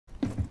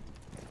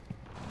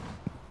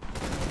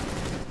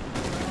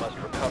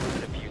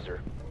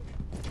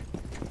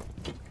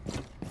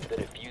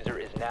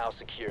now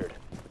secured.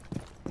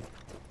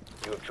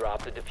 You have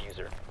dropped the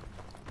diffuser.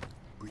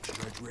 Breach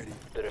charge ready.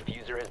 The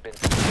diffuser has been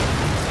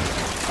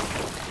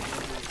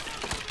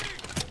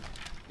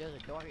There's a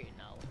door here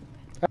now.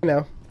 I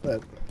know,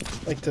 but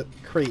I like to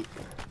creep.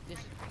 This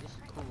is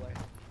cooler.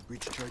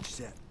 Breach charge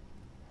set.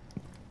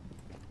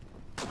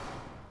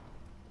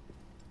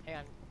 Hang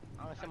on.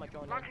 I'm gonna send my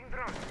drone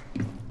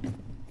in.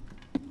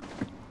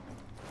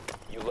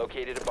 You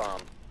located a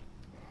bomb.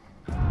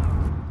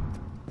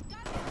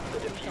 The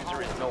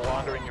diffuser is no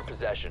longer in your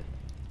possession.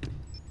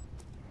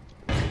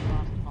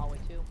 Across the hallway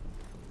too.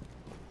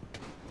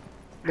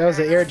 That was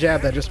an air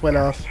jab that just went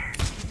off.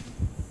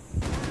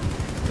 The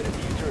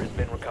diffuser has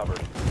been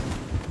recovered.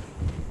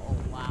 Oh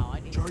wow, I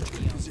need Charge to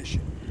in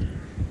position.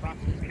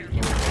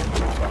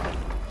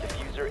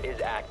 Diffuser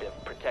is active,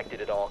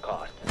 protected at all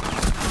costs.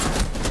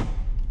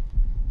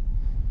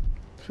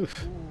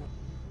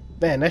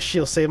 Man, that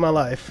shield saved my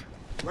life.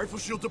 Rifle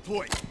shield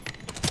deployed.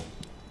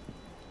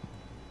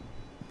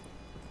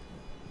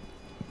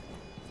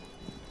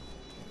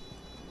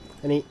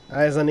 Any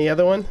eyes on the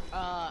other one?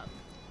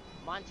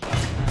 Montana.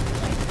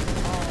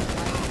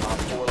 Op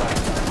 4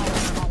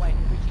 last. Hallway,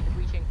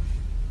 breaching.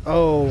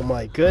 Oh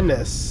my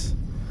goodness.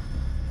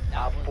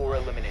 Top 4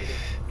 eliminated.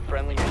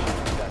 Friendly mission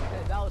successful.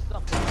 That was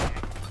something.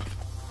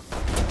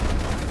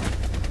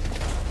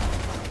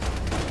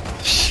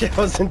 Shit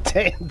was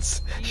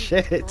intense. Jesus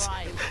Shit. Christ.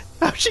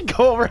 How'd she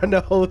go around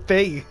the whole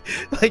thing?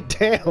 Like,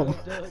 damn.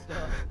 Duh.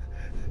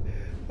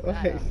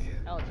 Okay.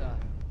 That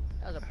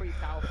was a pretty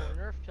powerful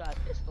nerf to that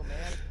pistol,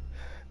 man.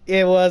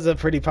 It was a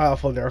pretty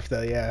powerful nerf,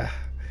 though, yeah.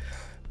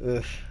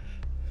 Ugh.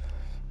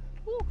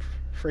 Woo.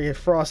 Friggin'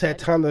 Frost had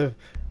time to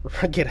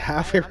get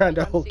halfway around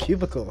the whole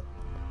cubicle.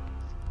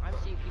 I'm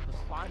seeing people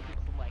spawn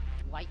people from like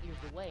light years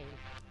away. You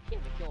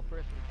can't even kill a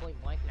person point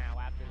blank now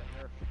after the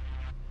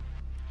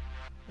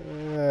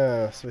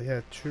nerf. So we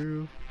had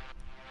two.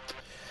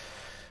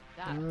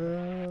 That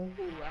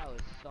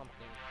was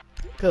something.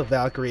 Go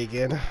Valkyrie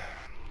again.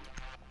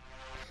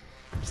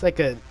 It's like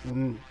a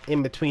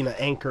in between an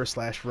anchor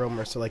 /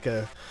 roamer, so like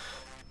a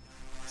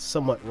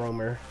somewhat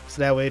roamer.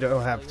 So that way you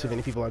don't have too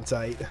many people on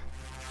site.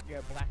 You're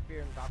a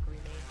Blackbeard and Valkyrie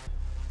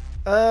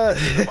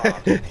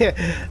main?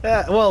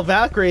 Yeah. Well,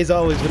 Valkyrie's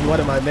always been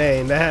one of my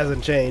main. That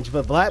hasn't changed.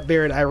 But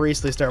Blackbeard, I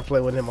recently started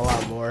playing with him a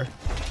lot more.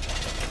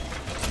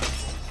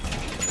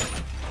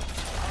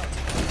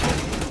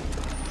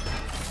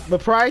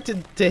 But prior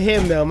to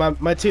him, though,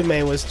 my two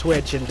main was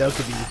Twitch and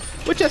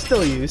Dokkaebi, which I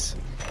still use.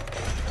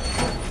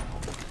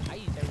 I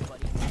use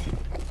everybody.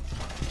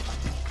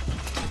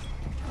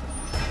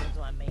 That's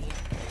my main.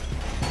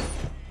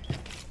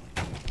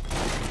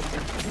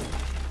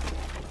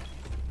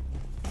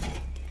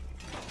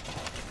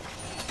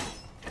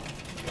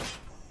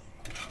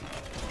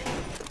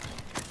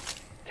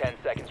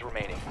 Seconds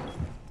remaining.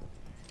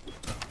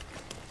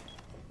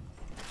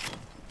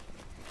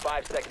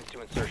 5 seconds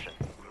to insertion.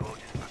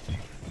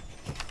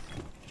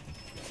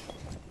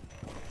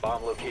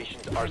 Bomb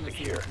locations are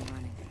secure.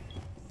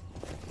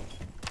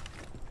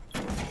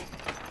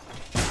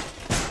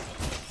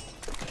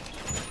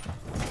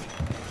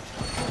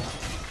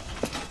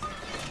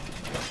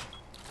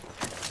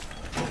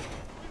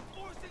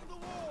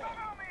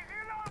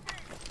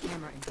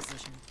 Camera in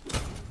position.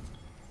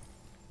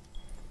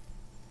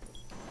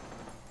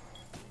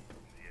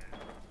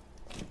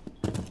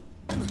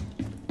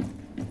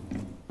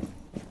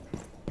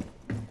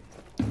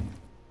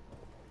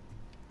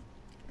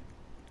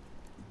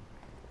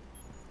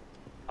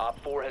 Op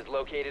 4 has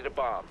located a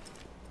bomb.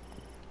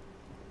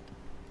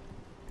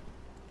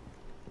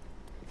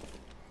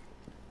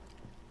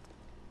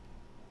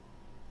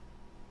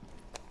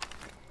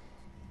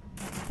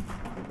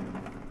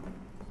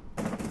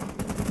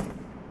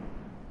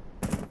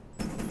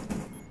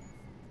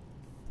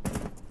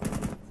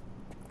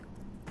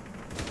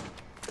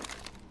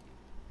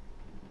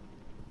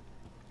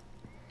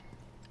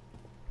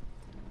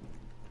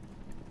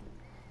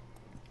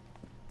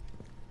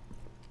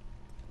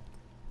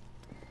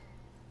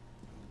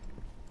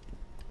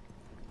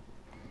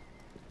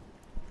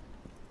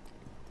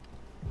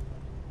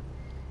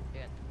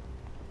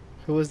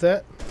 Who was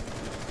that?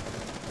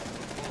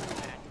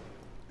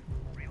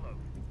 Reload.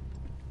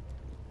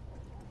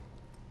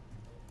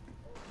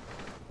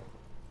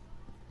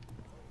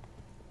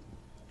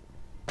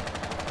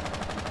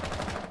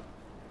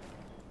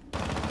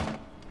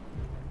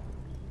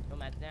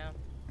 Nomad's down.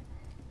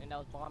 And that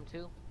was bomb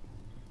too.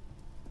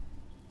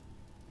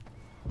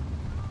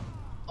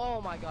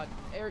 Oh my god,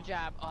 air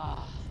jab.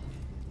 Ah.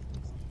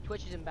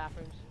 Twitch is in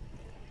bathrooms.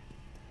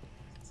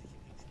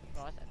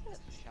 Oh, I think that's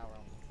a shower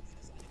room.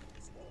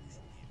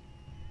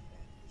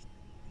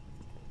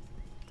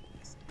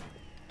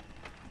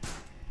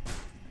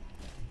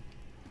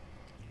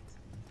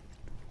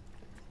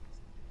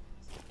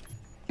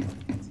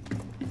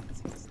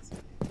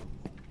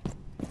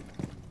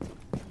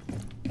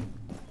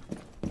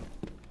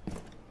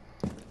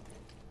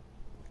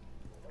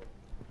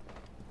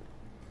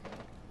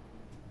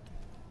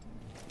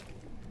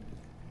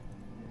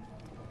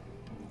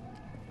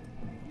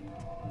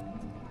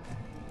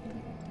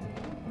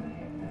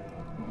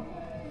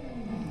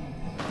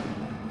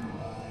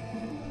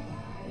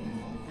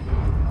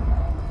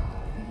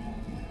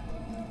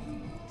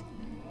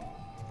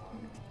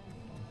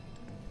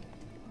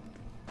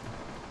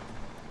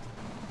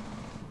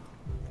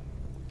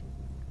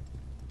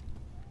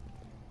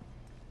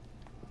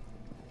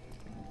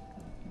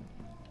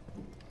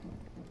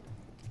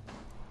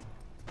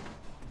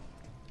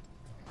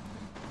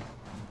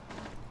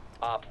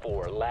 Op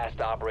 4, last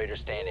operator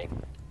standing.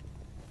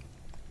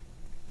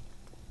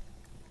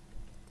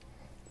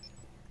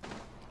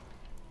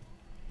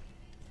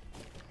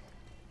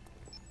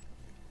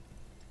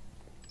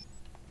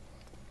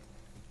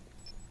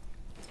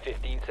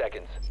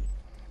 Seconds.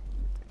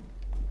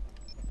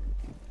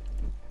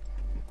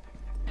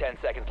 10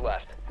 seconds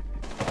left.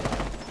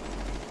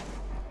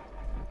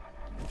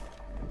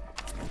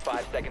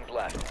 5 seconds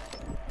left.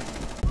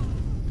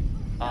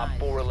 Op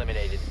 4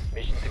 eliminated.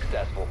 Mission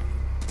successful.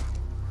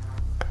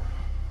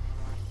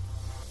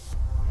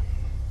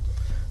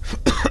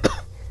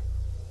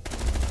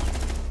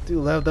 Do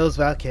love those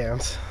Val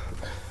cams.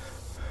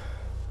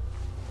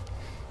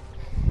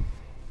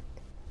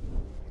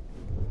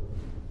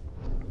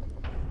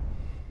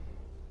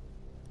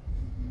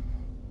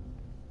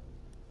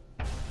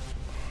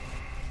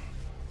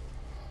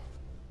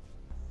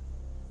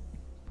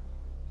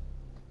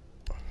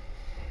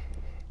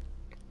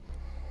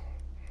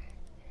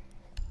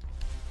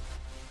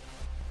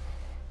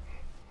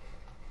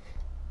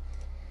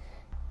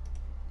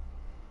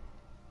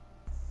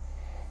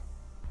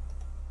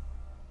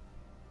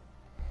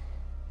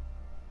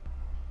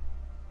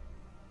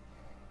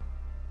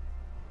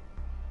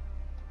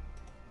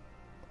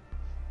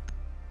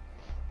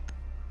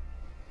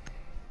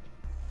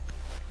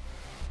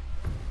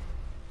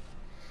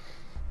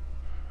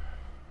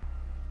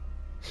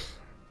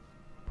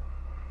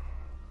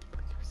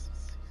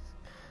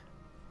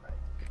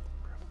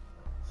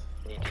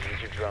 Need to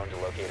use your drone to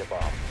locate a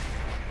bomb.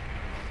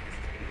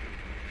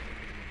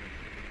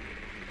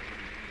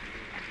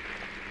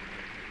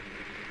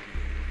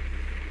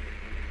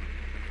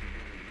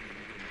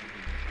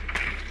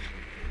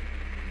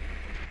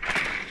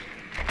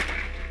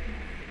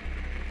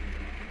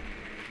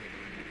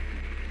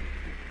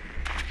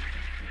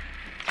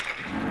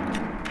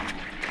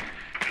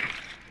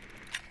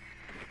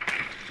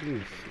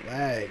 Ooh,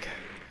 flag.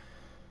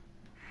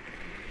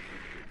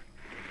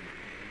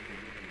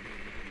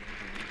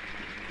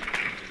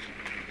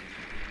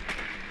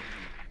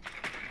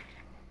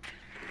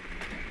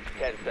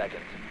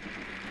 Seconds.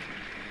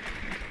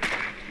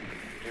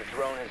 Your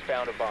drone has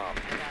found a bomb.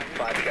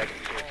 5 seconds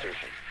to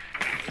insertion.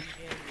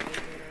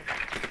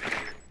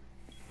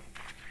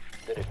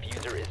 The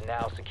diffuser is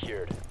now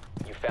secured.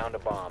 You found a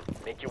bomb.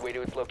 Make your way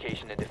to its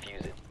location and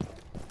defuse it.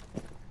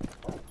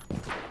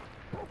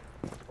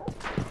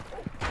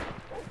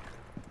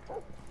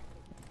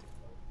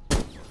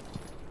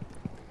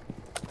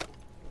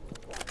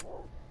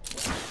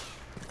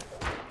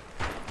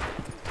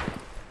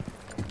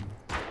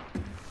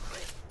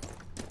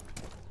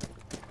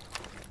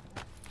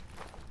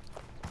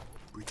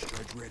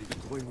 Ready.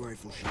 Deploying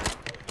rifle shot.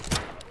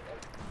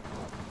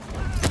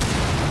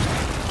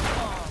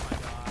 Oh my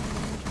god.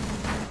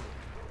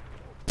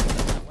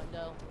 That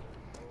window.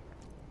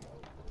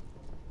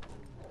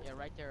 Yeah,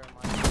 right there on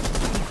my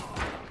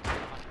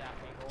staff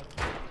angle.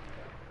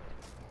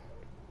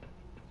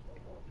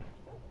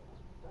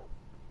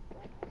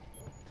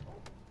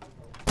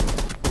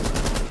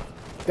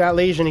 Got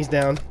Legion, he's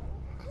down.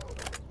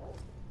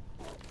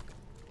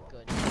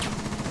 Good.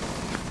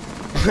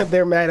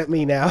 They're mad at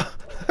me now.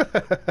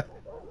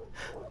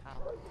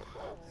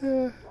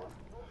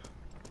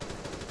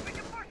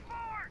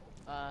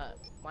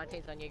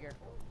 Montaigne's on Jaeger.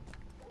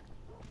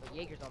 But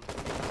Jaeger's on the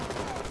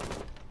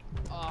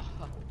oh.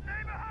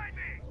 Stay behind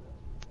me!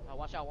 Oh,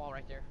 watch out wall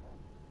right there.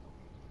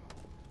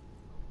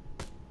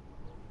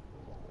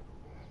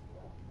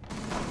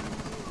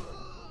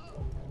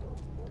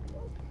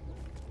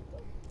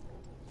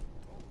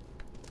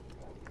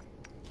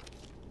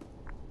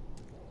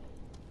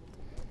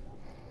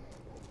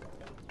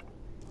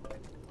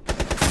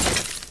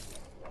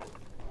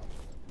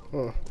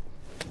 Hmm.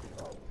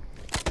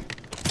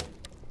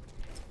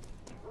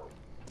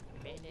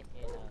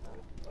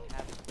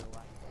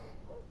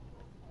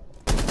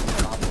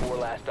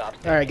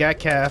 Alright, got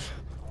Calf.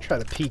 Try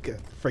to peek a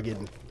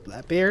friggin'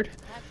 Blackbeard.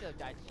 I should have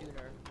died sooner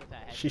with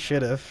that head. She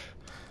should have.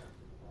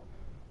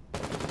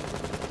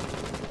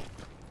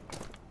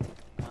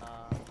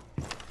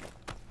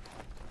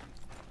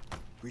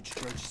 Breach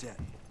charge set.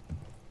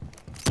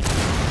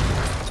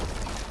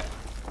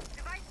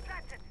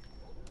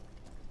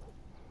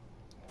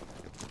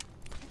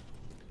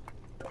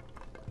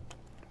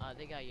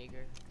 They got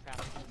Jaeger.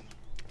 Trapped.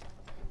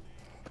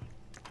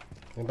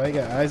 Anybody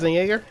got eyes on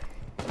Jaeger?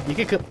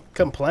 You could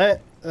come plant.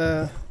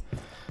 Oh,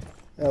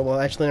 well,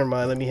 actually, never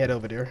mind. Let me head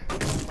over there.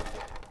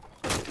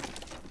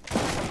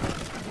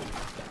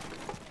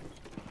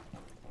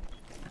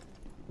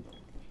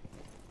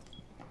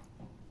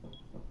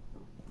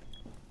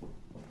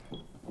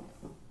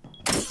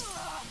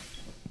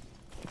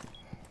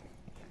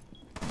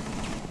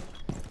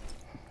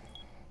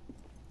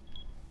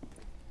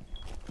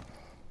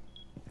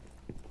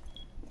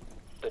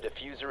 The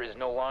diffuser is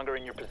no longer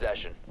in your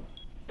possession.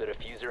 The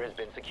diffuser has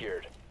been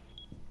secured.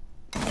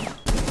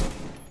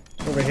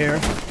 Over here.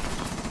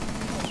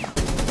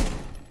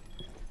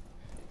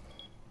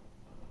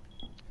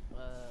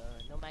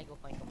 No mango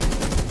flank.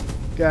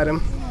 Got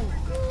him.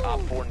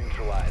 Op 4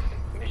 neutralized.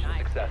 Mission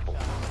successful.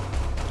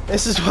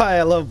 This is why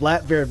I love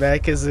Blackbeard, man,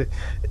 because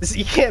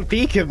you can't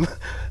peek him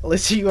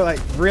unless you're like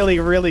really,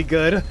 really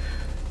good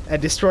at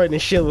destroying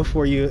his shield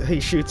before he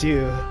shoots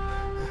you.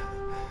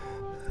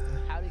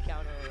 How do you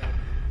counter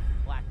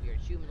Blackbeard?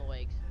 Shoot him in the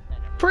legs.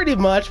 Pretty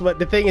much, but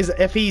the thing is,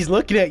 if he's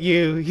looking at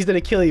you, he's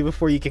gonna kill you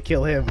before you can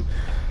kill him.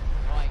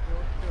 Alright,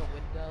 through a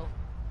window.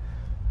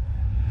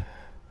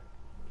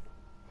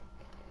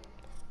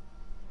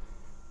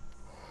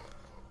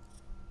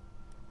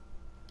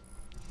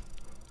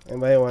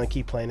 Anybody want to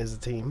keep playing as a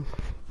team?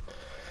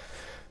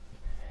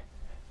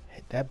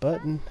 Hit that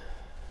button.